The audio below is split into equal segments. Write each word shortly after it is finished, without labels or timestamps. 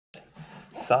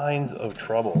Signs of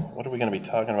trouble. What are we going to be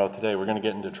talking about today? We're going to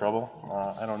get into trouble?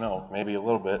 I don't know, maybe a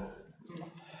little bit.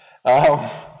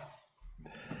 I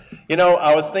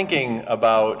was thinking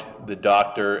about the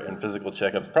doctor and physical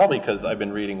checkups, probably because I've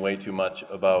been reading way too much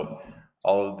about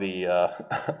all of the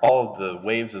all of the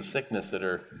waves of sickness that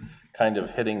are kind of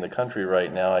hitting the country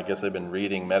right now. I guess I've been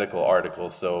reading medical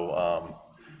articles, so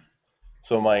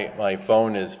my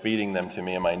phone is feeding them to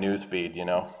me in my news feed,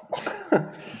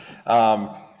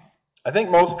 I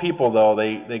think most people, though,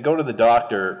 they go to the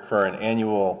doctor for an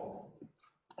annual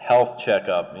health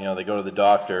checkup. They go to the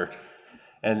doctor,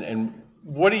 and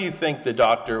what do you think the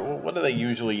doctor, what do they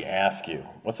usually ask you?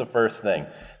 What's the first thing?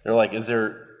 They're like, is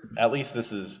there, at least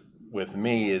this is with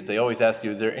me, is they always ask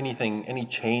you, is there any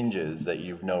changes that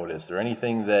you've noticed, or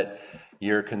anything that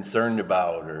you're concerned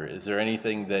about, or is there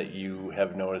anything that you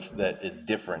have noticed that is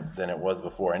different than it was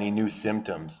before? Any new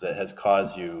symptoms that has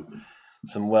caused you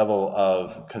some level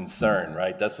of concern,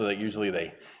 right? That's what usually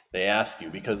they ask you,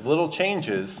 because little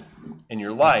changes in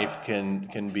your life can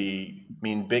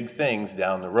mean big things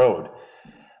down the road.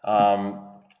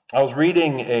 I was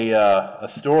reading a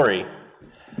story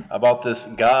about this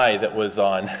guy that was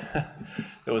on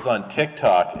that was on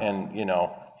TikTok, and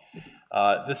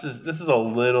this is a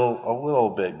little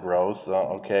bit gross.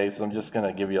 Okay, so I'm just going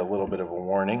to give you a little bit of a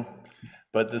warning.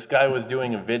 But this guy was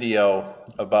doing a video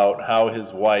about how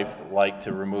his wife liked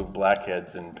to remove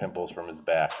blackheads and pimples from his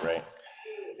back, right?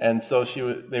 And so he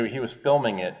was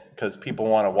filming it because people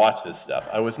want to watch this stuff.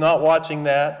 I was not watching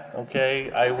that, okay?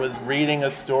 I was reading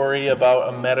a story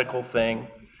about a medical thing.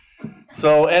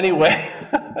 So anyway,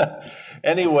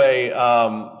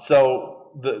 so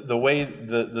the way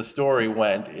the story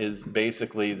went is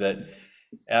basically that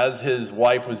as his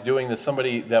wife was doing this,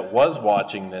 somebody that was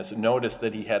watching this noticed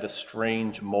that he had a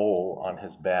strange mole on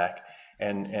his back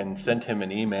and sent him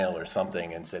an email or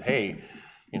something and said, hey,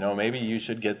 maybe you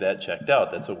should get that checked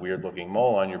out. That's a weird looking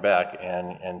mole on your back.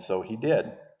 And so he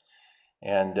did.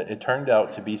 And it turned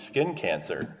out to be skin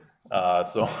cancer.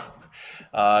 So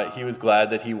he was glad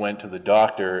that he went to the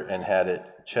doctor and had it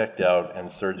checked out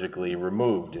and surgically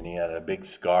removed. And he had a big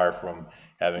scar from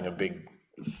having a big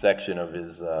section of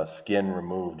his skin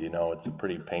removed. It's a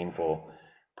pretty painful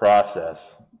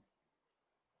process.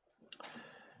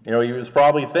 He was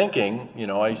probably thinking,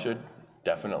 I should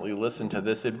definitely listen to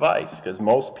this advice, because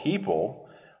most people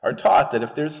are taught that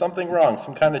if there's something wrong,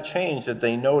 some kind of change that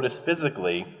they notice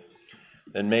physically,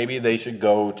 then maybe they should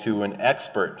go to an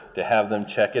expert to have them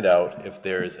check it out if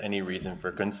there's any reason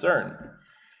for concern.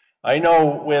 I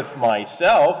know with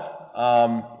myself,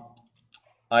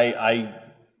 I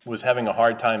was having a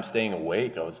hard time staying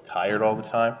awake. I was tired all the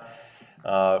time.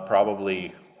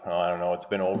 Probably, I don't know, it's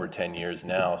been over 10 years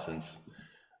now since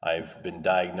I've been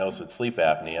diagnosed with sleep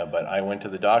apnea, but I went to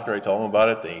the doctor, I told them about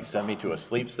it, they sent me to a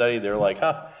sleep study. They're like,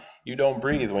 you don't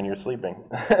breathe when you're sleeping,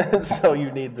 so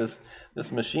you need this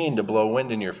machine to blow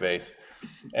wind in your face.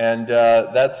 And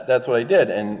that's what I did,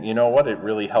 and you know what, it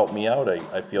really helped me out.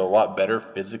 I feel a lot better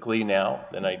physically now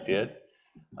than I did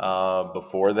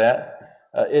before that.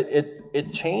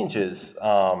 It changes.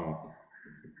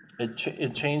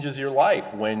 It changes your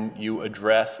life when you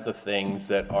address the things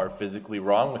that are physically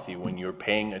wrong with you, when you're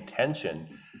paying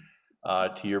attention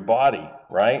to your body,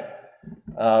 right?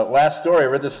 Last story, I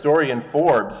read this story in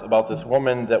Forbes about this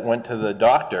woman that went to the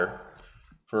doctor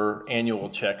for annual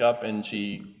checkup, and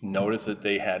she noticed that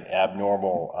they had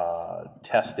abnormal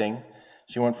testing.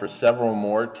 She went for several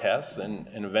more tests, and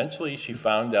eventually she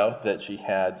found out that she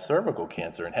had cervical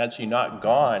cancer. And had she not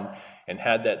gone and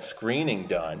had that screening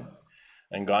done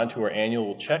and gone to her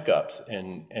annual checkups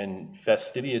and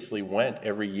fastidiously went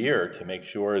every year to make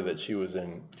sure that she was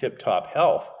in tip-top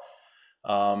health,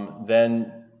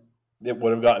 then it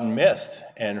would have gotten missed,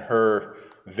 and her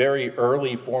very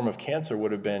early form of cancer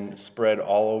would have been spread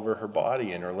all over her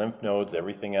body and her lymph nodes,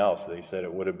 everything else. They said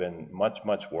it would have been much,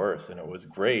 much worse, and it was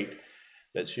great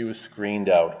that she was screened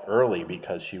out early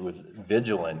because she was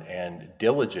vigilant and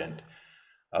diligent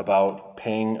about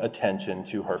paying attention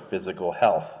to her physical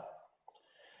health.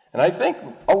 And I think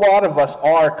a lot of us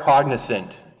are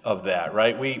cognizant of that,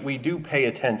 right? We do pay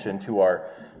attention to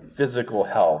our physical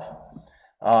health.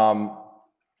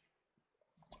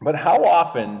 But how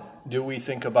often do we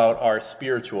think about our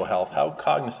spiritual health? How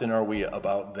cognizant are we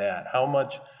about that? How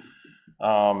much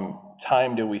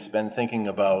time do we spend thinking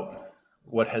about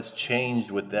what has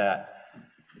changed with that?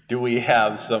 Do we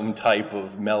have some type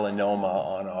of melanoma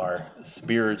on our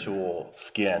spiritual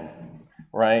skin,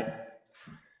 right?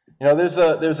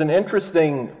 There's an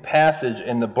interesting passage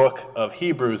in the book of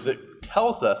Hebrews that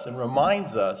tells us and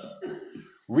reminds us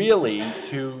really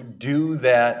to do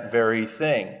that very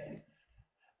thing.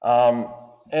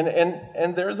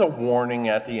 And there's a warning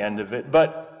at the end of it,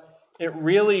 but it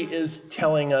really is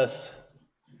telling us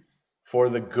for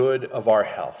the good of our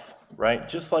health, right?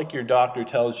 Just like your doctor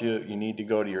tells you you need to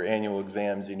go to your annual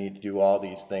exams, you need to do all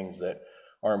these things that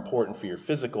are important for your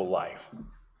physical life.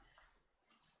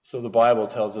 So the Bible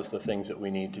tells us the things that we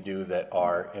need to do that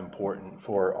are important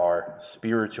for our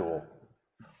spiritual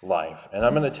life. And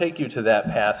I'm going to take you to that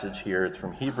passage here. It's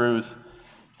from Hebrews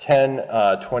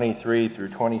 10:23 through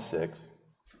 26.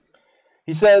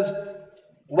 He says,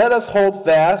 "Let us hold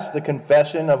fast the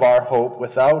confession of our hope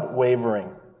without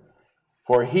wavering,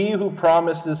 for he who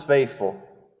promised is faithful.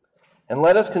 And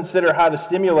let us consider how to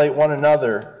stimulate one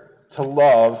another to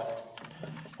love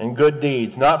and good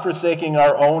deeds, not forsaking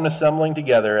our own assembling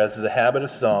together, as is the habit of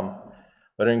some,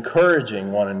 but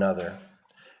encouraging one another.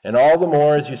 And all the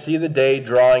more as you see the day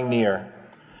drawing near.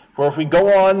 For if we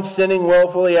go on sinning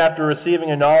willfully after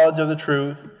receiving a knowledge of the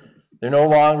truth, there no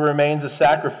longer remains a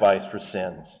sacrifice for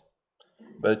sins,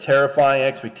 but a terrifying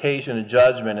expectation of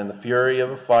judgment and the fury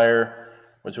of a fire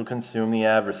which will consume the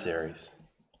adversaries."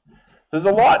 There's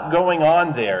a lot going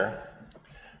on there,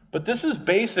 but this is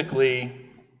basically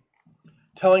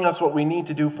telling us what we need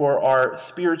to do for our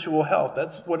spiritual health.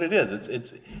 That's what it is.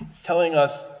 It's telling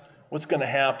us what's going to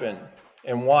happen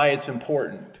and why it's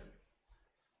important.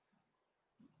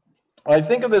 I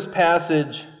think of this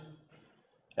passage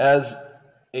as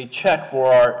a check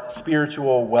for our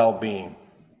spiritual well-being.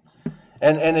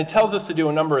 And it tells us to do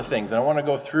a number of things. And I want to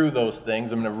go through those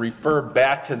things. I'm going to refer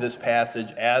back to this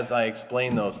passage as I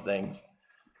explain those things.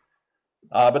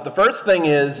 But the first thing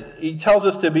is, he tells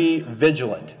us to be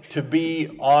vigilant, to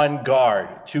be on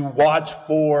guard, to watch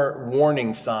for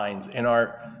warning signs in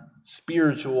our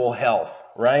spiritual health,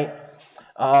 right?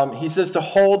 He says to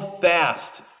hold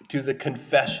fast to the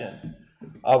confession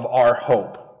of our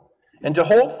hope. And to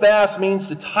hold fast means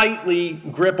to tightly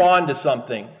grip onto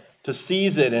something, to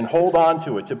seize it and hold on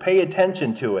to it, to pay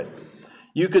attention to it.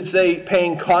 You could say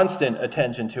paying constant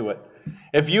attention to it.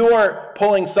 If you are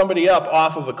pulling somebody up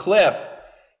off of a cliff,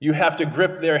 you have to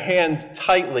grip their hands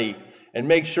tightly and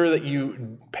make sure that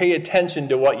you pay attention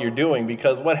to what you're doing,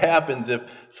 because what happens if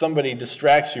somebody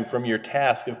distracts you from your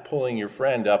task of pulling your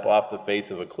friend up off the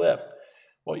face of a cliff?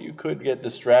 Well, you could get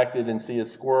distracted and see a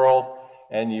squirrel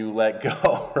and you let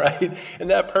go, right? And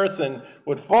that person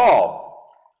would fall.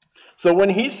 So when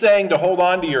he's saying to hold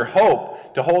on to your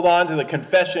hope, to hold on to the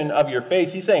confession of your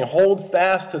faith, he's saying hold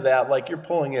fast to that like you're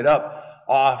pulling it up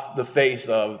off the face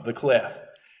of the cliff.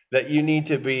 That you need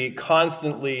to be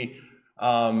constantly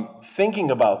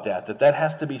thinking about that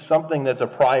has to be something that's a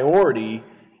priority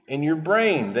in your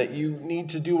brain, that you need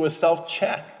to do a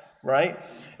self-check, right?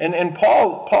 And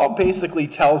Paul basically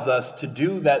tells us to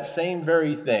do that same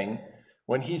very thing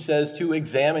when he says to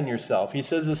examine yourself. He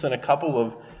says this in a couple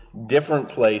of different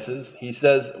places. He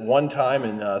says one time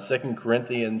in 2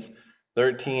 Corinthians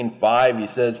 13:5, he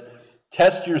says,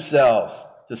 "Test yourselves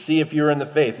to see if you're in the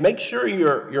faith." Make sure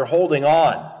you're holding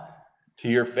on to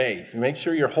your faith. Make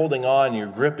sure you're holding on, your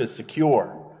grip is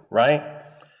secure, right?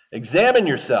 Examine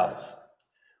yourselves.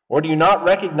 Or do you not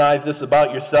recognize this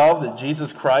about yourself, that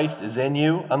Jesus Christ is in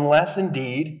you, unless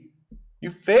indeed you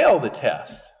fail the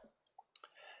test?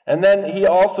 And then he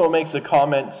also makes a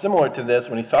comment similar to this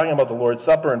when he's talking about the Lord's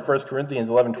Supper in 1 Corinthians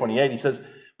 11:28. He says,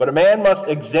 "But a man must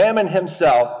examine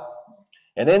himself,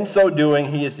 and in so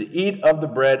doing he is to eat of the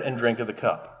bread and drink of the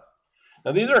cup."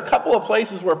 Now these are a couple of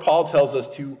places where Paul tells us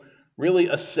to really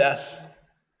assess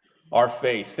our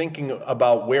faith, thinking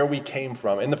about where we came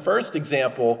from. In the first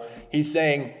example, he's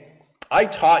saying, I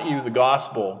taught you the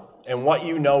gospel, and what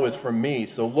you know is from me,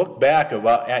 so look back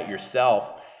at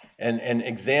yourself and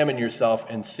examine yourself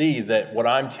and see that what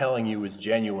I'm telling you is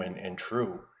genuine and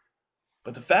true.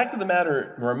 But the fact of the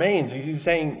matter remains, he's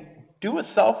saying, do a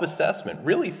self-assessment.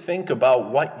 Really think about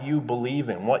what you believe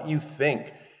in, what you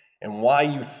think, and why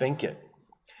you think it.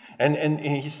 And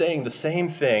he's saying the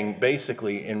same thing,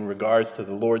 basically, in regards to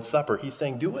the Lord's Supper. He's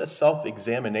saying, do a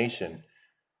self-examination.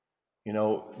 You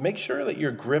know, make sure that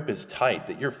your grip is tight,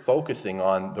 that you're focusing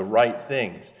on the right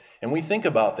things. And we think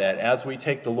about that as we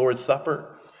take the Lord's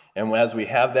Supper, and as we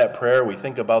have that prayer, we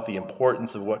think about the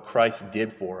importance of what Christ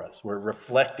did for us. We're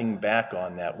reflecting back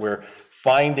on that. We're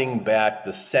finding back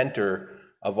the center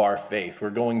of our faith. We're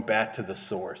going back to the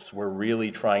source. We're really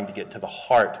trying to get to the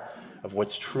heart of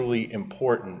what's truly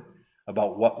important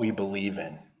about what we believe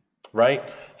in, right?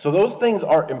 So those things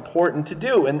are important to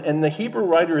do. And the Hebrew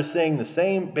writer is saying the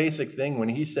same basic thing when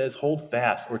he says hold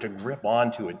fast or to grip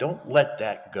onto it. Don't let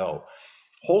that go.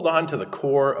 Hold on to the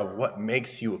core of what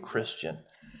makes you a Christian.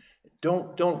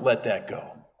 Don't let that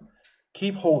go.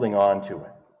 Keep holding on to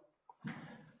it.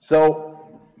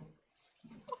 So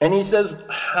And he says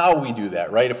how we do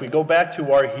that, right? If we go back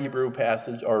to our Hebrew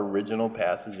passage, our original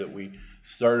passage that we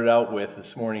started out with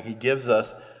this morning, he gives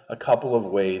us a couple of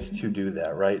ways to do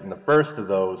that, right? And the first of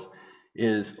those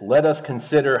is, let us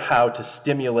consider how to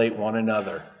stimulate one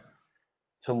another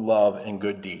to love and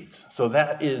good deeds. So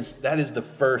that's the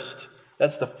first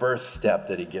step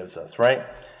that he gives us, right?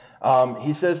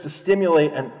 He says to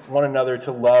stimulate one another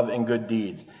to love and good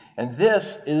deeds. And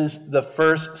this is the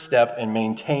first step in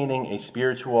maintaining a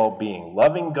spiritual being.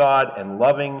 Loving God and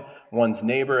loving one's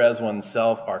neighbor as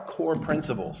oneself are core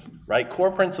principles, right?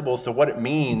 Core principles to what it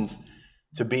means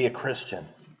to be a Christian.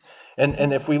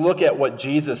 And if we look at what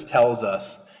Jesus tells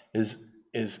us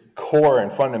is core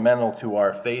and fundamental to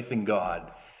our faith in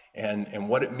God and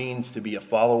what it means to be a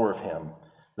follower of him,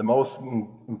 the most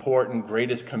important,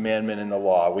 greatest commandment in the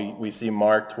law. We see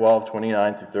Mark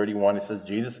 12:29-31. It says,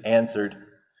 Jesus answered,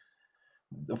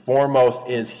 the foremost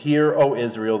is, hear, O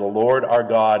Israel, the Lord our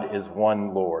God is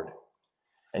one Lord.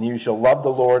 And you shall love the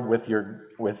Lord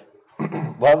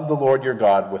love the Lord your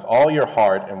God with all your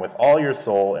heart and with all your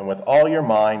soul and with all your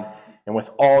mind and with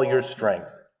all your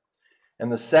strength. And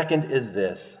the second is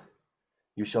this,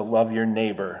 you shall love your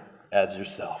neighbor as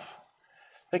yourself.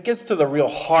 That gets to the real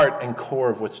heart and core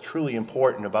of what's truly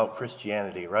important about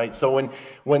Christianity, right? So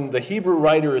when the Hebrew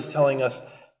writer is telling us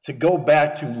to go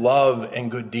back to love and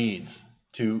good deeds,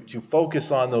 to focus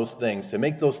on those things, to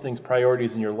make those things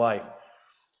priorities in your life,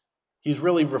 he's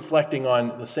really reflecting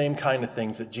on the same kind of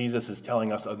things that Jesus is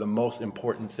telling us are the most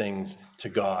important things to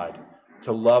God.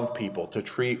 To love people, to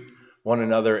treat one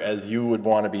another as you would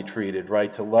want to be treated,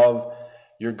 right? To love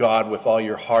your God with all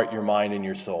your heart, your mind, and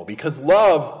your soul. Because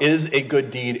love is a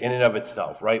good deed in and of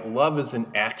itself, right? Love is an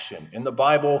action. In the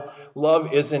Bible,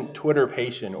 love isn't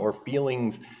twitterpation or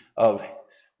feelings of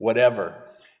whatever,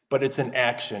 but it's an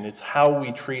action. It's how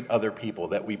we treat other people,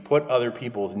 that we put other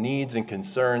people's needs and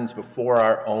concerns before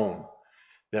our own,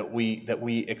 that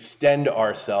we extend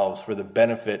ourselves for the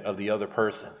benefit of the other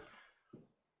person,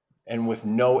 and with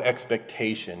no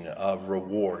expectation of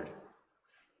reward,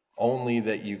 only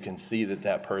that you can see that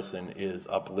that person is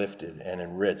uplifted and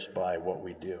enriched by what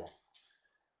we do.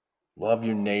 Love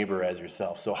your neighbor as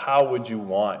yourself. So how would you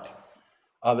want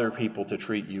other people to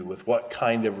treat you? With what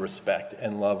kind of respect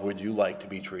and love would you like to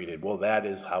be treated? Well, that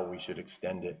is how we should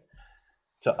extend it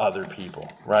to other people,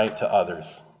 right? To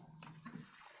others.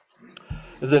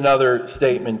 There's another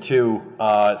statement too.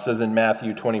 It says in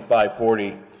Matthew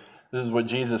 25:40, this is what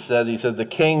Jesus says. He says, the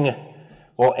king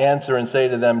will answer and say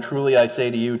to them, truly I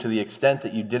say to you, to the extent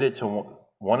that you did it to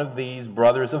one of these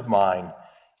brothers of mine,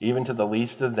 even to the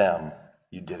least of them,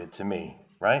 you did it to me,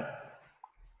 right?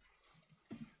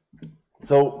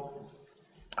 So,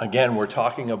 again, we're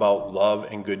talking about love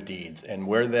and good deeds, and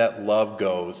where that love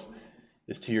goes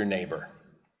is to your neighbor,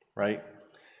 right?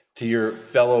 To your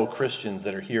fellow Christians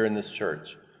that are here in this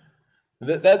church.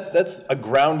 That's a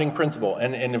grounding principle.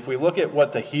 And if we look at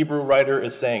what the Hebrew writer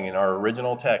is saying in our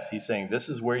original text, he's saying this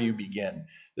is where you begin.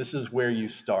 This is where you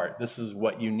start. This is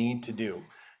what you need to do.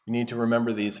 You need to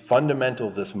remember these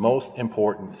fundamentals, this most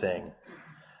important thing.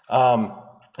 And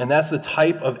that's the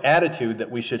type of attitude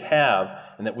that we should have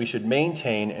and that we should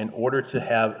maintain in order to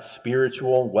have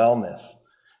spiritual wellness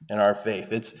in our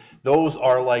faith. Those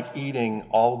are like eating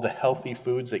all the healthy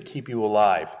foods that keep you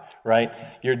alive, right?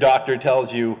 Your doctor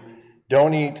tells you,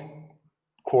 don't eat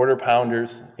quarter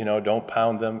pounders, don't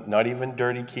pound them, not even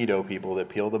dirty keto people that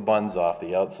peel the buns off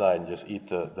the outside and just eat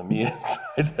the meat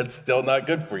inside. That's still not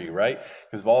good for you, right?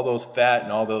 Because of all those fat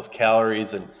and all those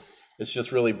calories, and it's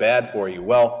just really bad for you.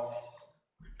 Well,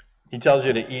 he tells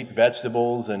you to eat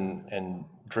vegetables and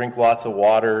drink lots of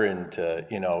water and to,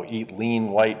 eat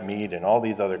lean white meat and all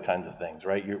these other kinds of things,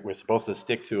 right? We're supposed to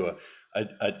stick to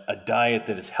a diet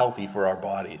that is healthy for our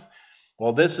bodies.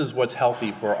 Well, this is what's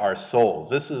healthy for our souls.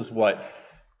 This is what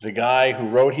the guy who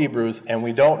wrote Hebrews, and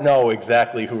we don't know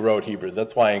exactly who wrote Hebrews.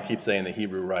 That's why I keep saying the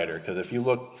Hebrew writer, because if you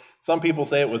look, some people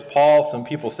say it was Paul, some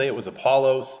people say it was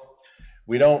Apollos.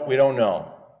 We don't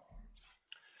know.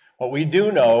 What we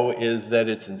do know is that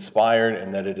it's inspired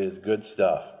and that it is good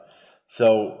stuff.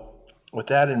 So with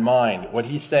that in mind, what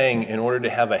he's saying, in order to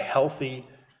have a healthy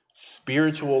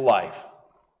spiritual life,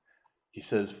 he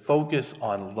says, focus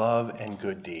on love and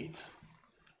good deeds.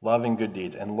 Love and good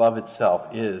deeds, and love itself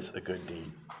is a good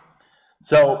deed.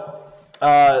 So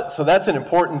that's an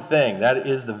important thing. That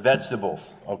is the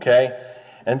vegetables, okay?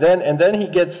 And then he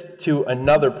gets to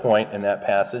another point in that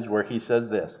passage where he says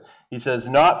this. He says,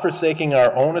 not forsaking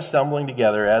our own assembling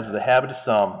together as the habit of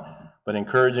some, but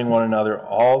encouraging one another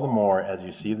all the more as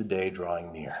you see the day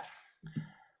drawing near.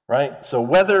 Right? So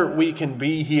whether we can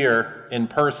be here in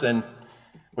person,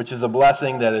 which is a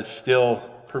blessing that is still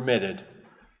permitted,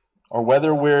 or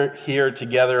whether we're here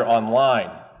together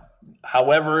online,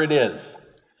 however it is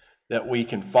that we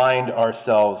can find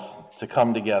ourselves to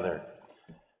come together,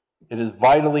 it is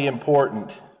vitally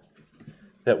important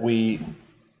that we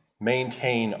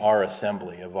maintain our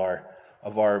assembly of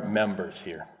our members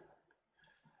here.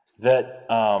 That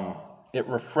it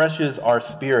refreshes our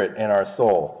spirit and our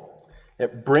soul.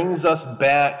 It brings us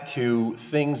back to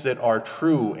things that are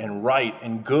true and right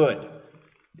and good,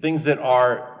 things that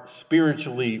are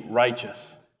spiritually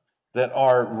righteous, that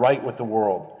are right with the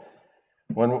world.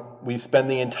 When we spend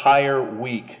the entire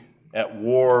week at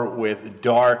war with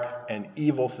dark and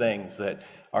evil things that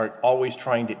are always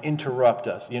trying to interrupt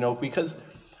us, because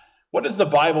what does the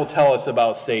Bible tell us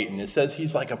about Satan? It says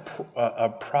he's like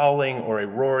a prowling or a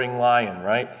roaring lion,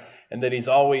 right? And that he's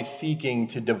always seeking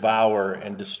to devour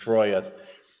and destroy us.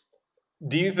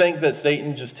 Do you think that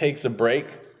Satan just takes a break?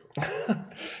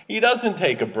 He doesn't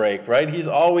take a break, right? He's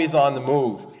always on the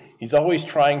move. He's always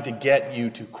trying to get you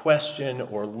to question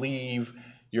or leave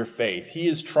your faith. He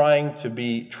is trying to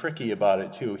be tricky about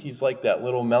it too. He's like that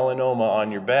little melanoma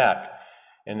on your back.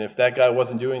 And if that guy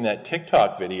wasn't doing that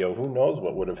TikTok video, who knows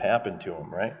what would have happened to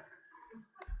him, right?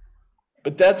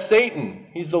 But that's Satan.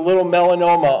 He's a little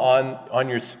melanoma on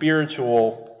your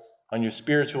spiritual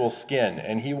skin,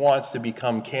 and he wants to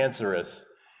become cancerous,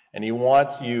 and he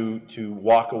wants you to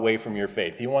walk away from your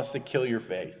faith. He wants to kill your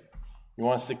faith. He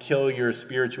wants to kill your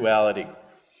spirituality.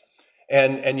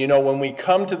 And when we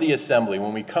come to the assembly,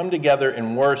 when we come together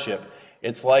in worship,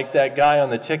 it's like that guy on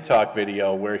the TikTok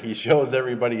video where he shows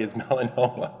everybody his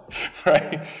melanoma,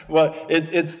 right? Well, it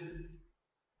is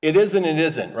and it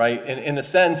isn't, right? In a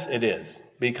sense, it is,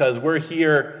 because we're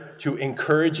here to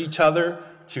encourage each other,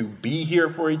 to be here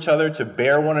for each other, to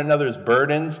bear one another's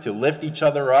burdens, to lift each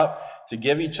other up, to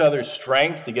give each other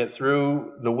strength to get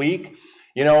through the week.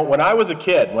 When I was a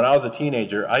kid, when I was a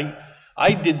teenager,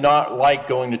 I did not like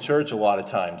going to church a lot of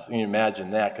times. You can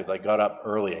imagine that, because I got up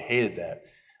early. I hated that.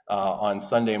 On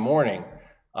Sunday morning,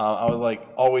 I was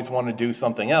always want to do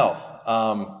something else.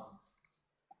 I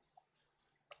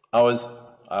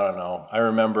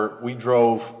remember we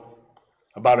drove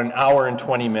about an hour and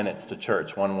 20 minutes to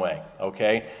church one way,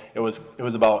 okay? It was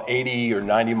about 80 or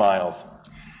 90 miles.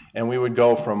 And we would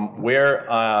go from where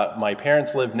my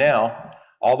parents live now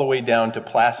all the way down to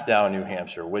Plastow, New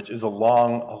Hampshire, which is a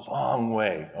long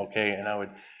way, okay? And I would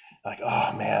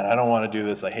oh man, I don't want to do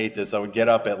this. I hate this. I would get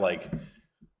up at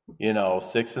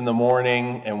 6 in the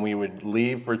morning, and we would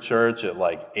leave for church at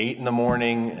 8 in the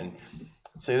morning and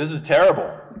say, this is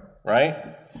terrible,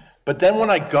 right? But then when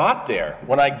I got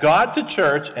to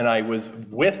church and I was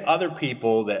with other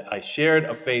people that I shared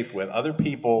a faith with, other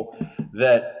people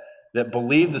that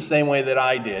believed the same way that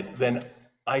I did, then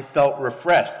I felt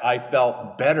refreshed. I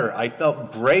felt better. I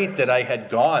felt great that I had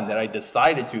gone, that I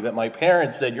decided to, that my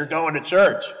parents said, you're going to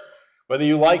church, whether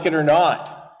you like it or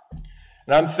not.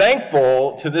 And I'm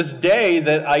thankful to this day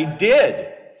that I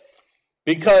did,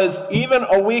 because even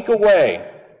a week away,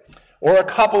 or a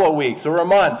couple of weeks, or a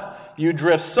month, you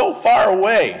drift so far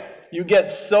away, you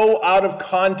get so out of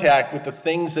contact with the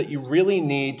things that you really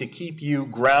need to keep you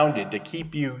grounded, to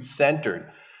keep you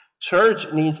centered.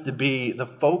 Church needs to be the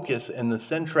focus and the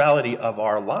centrality of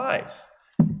our lives.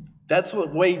 That's the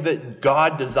way that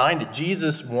God designed it.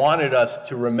 Jesus wanted us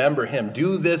to remember him.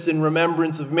 Do this in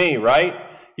remembrance of me, right?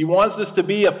 He wants this to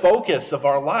be a focus of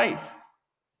our life.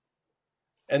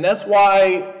 And that's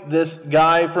why this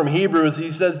guy from Hebrews,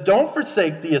 he says, don't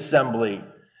forsake the assembly.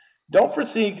 Don't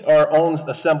forsake our own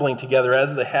assembling together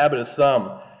as the habit of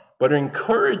some, but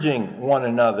encouraging one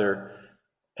another,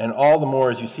 and all the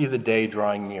more as you see the day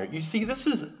drawing near. You see, this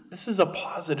is a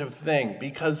positive thing,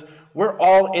 because we're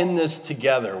all in this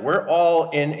together. We're all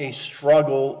in a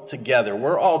struggle together.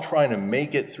 We're all trying to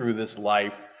make it through this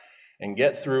life and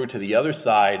get through to the other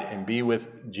side and be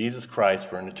with Jesus Christ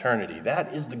for an eternity.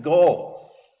 That is the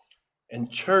goal. And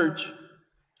church,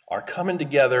 our coming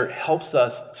together helps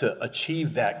us to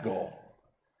achieve that goal.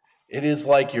 It is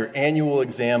like your annual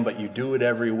exam, but you do it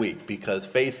every week, because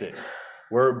face it,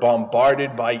 we're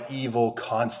bombarded by evil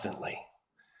constantly.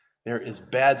 There is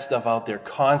bad stuff out there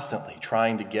constantly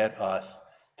trying to get us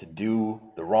to do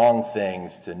the wrong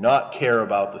things, to not care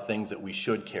about the things that we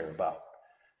should care about,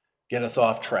 get us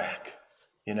off track,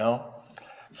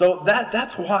 So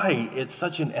that's why it's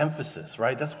such an emphasis,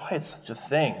 right? That's why it's such a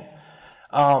thing.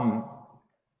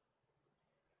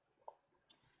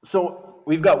 So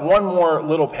we've got one more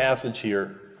little passage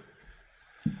here.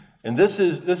 And this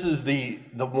is the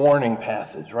warning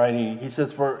passage, right? He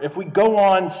says, for if we go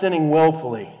on sinning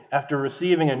willfully after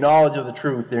receiving a knowledge of the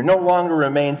truth, there no longer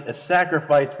remains a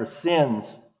sacrifice for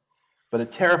sins, but a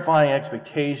terrifying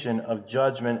expectation of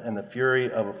judgment and the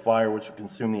fury of a fire which will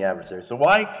consume the adversary. So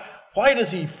why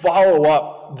does he follow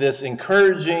up this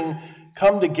encouraging,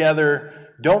 come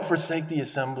together, don't forsake the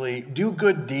assembly, do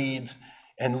good deeds,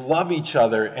 and love each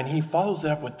other? And he follows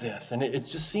it up with this, and it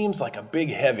just seems like a big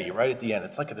heavy right at the end.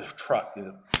 It's like this truck,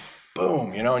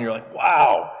 boom, and you're like,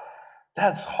 wow,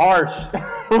 that's harsh,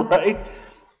 right?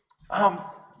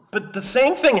 But the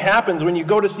same thing happens when you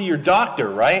go to see your doctor,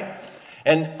 right?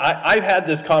 And I've had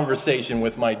this conversation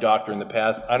with my doctor in the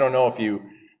past. I don't know if you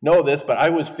know this, but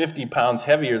I was 50 pounds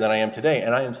heavier than I am today,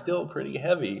 and I am still pretty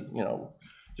heavy,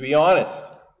 to be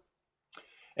honest.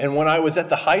 And when I was at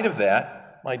the height of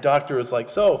that, my doctor was like,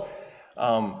 so,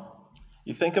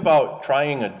 you think about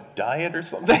trying a diet or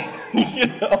something?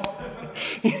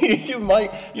 You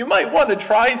might want to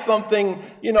try something,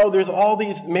 there's all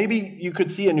these, maybe you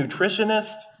could see a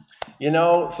nutritionist,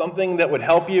 something that would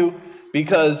help you,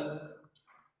 because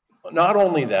not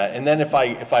only that, and then if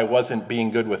I wasn't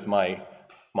being good with my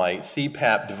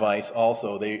CPAP device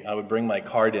also, I would bring my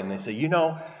card in, they say,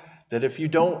 that if you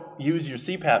don't use your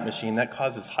CPAP machine, that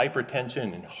causes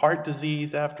hypertension and heart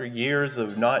disease after years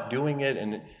of not doing it,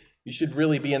 and you should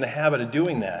really be in the habit of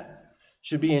doing that.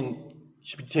 Should be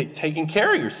taking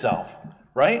care of yourself,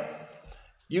 right?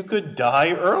 You could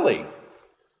die early.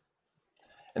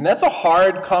 And that's a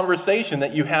hard conversation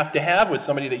that you have to have with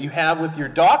somebody, that you have with your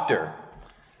doctor.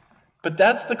 But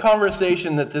that's the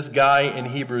conversation that this guy in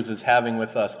Hebrews is having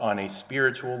with us on a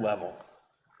spiritual level.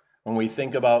 When we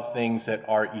think about things that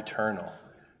are eternal.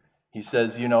 He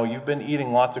says, you've been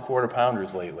eating lots of quarter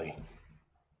pounders lately.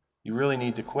 You really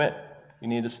need to quit. You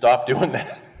need to stop doing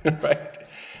that, right?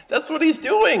 That's what he's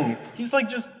doing. He's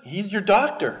like, he's your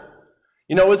doctor.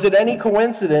 Is it any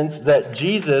coincidence that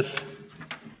Jesus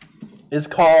is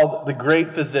called the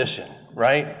great physician,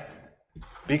 right?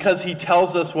 Because he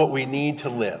tells us what we need to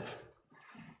live.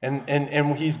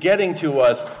 And he's getting to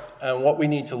us what we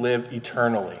need to live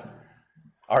eternally,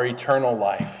 our eternal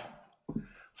life.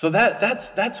 So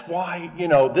that's why,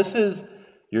 this is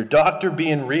your doctor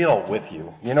being real with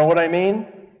you. You know what I mean?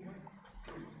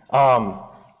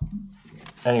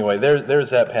 Anyway, there's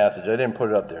that passage. I didn't put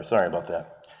it up there. Sorry about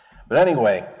that. But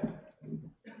anyway,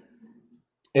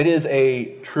 it is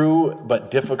a true but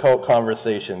difficult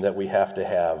conversation that we have to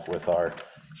have with our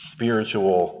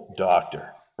spiritual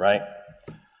doctor, right?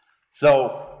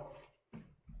 So,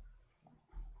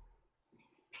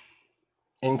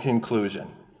 in conclusion,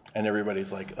 and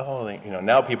everybody's like, oh,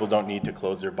 now people don't need to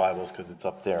close their Bibles because it's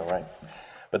up there, right?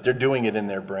 But they're doing it in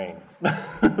their brain.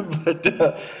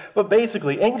 But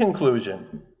basically, in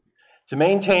conclusion, to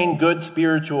maintain good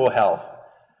spiritual health,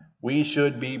 we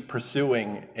should be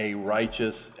pursuing a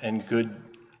righteous and good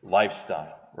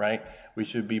lifestyle, right? We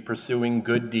should be pursuing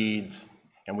good deeds,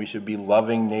 and we should be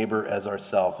loving neighbor as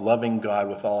ourselves, loving God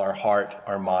with all our heart,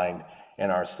 our mind,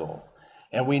 and our soul.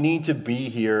 And we need to be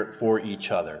here for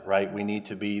each other, right? We need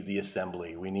to be the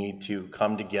assembly. We need to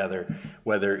come together,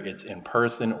 whether it's in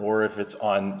person or if it's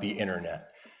on the internet.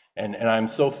 And I'm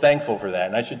so thankful for that.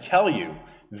 And I should tell you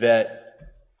that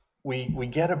we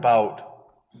get about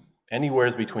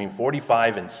anywhere between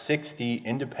 45 and 60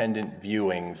 independent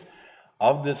viewings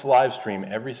of this live stream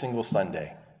every single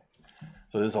Sunday.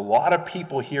 So there's a lot of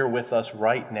people here with us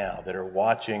right now that are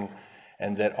watching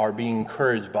and that are being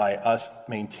encouraged by us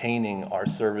maintaining our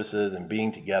services and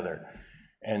being together.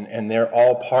 And they're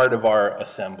all part of our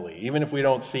assembly. Even if we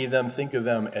don't see them, think of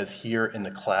them as here in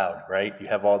the cloud, right? You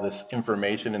have all this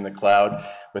information in the cloud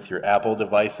with your Apple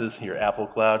devices, your Apple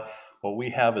cloud. Well, we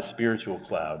have a spiritual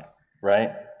cloud,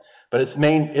 right? But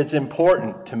it's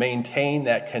important to maintain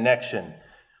that connection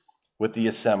with the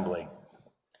assembly.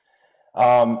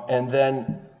 And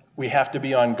then we have to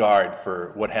be on guard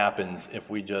for what happens if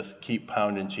we just keep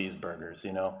pounding cheeseburgers,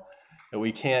 That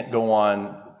we can't go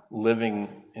on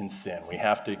living in sin. We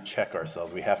have to check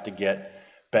ourselves. We have to get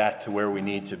back to where we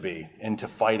need to be, into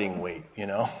fighting weight,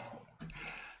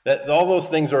 That all those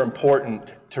things are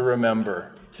important to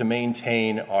remember to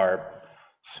maintain our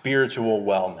spiritual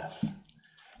wellness.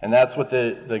 And that's what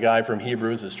the guy from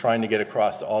Hebrews is trying to get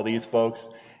across to all these folks.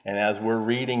 And as we're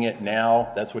reading it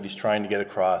now, that's what he's trying to get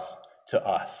across to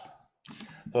us.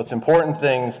 So it's important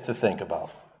things to think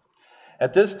about.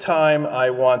 At this time, I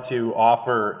want to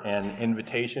offer an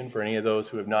invitation for any of those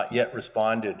who have not yet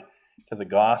responded to the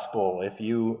gospel. If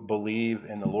you believe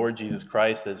in the Lord Jesus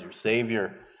Christ as your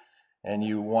Savior, and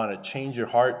you want to change your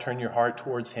heart, turn your heart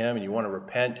towards Him, and you want to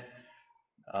repent,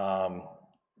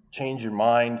 change your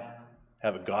mind,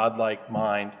 have a godlike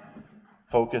mind,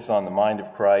 focus on the mind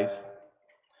of Christ,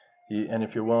 and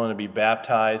if you're willing to be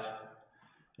baptized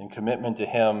in commitment to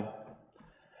Him,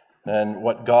 And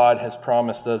what God has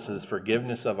promised us is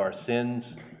forgiveness of our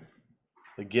sins,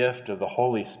 the gift of the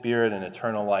Holy Spirit, and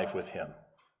eternal life with Him.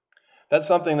 That's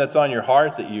something that's on your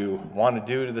heart that you want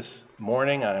to do this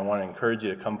morning, and I want to encourage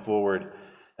you to come forward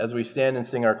as we stand and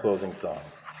sing our closing song.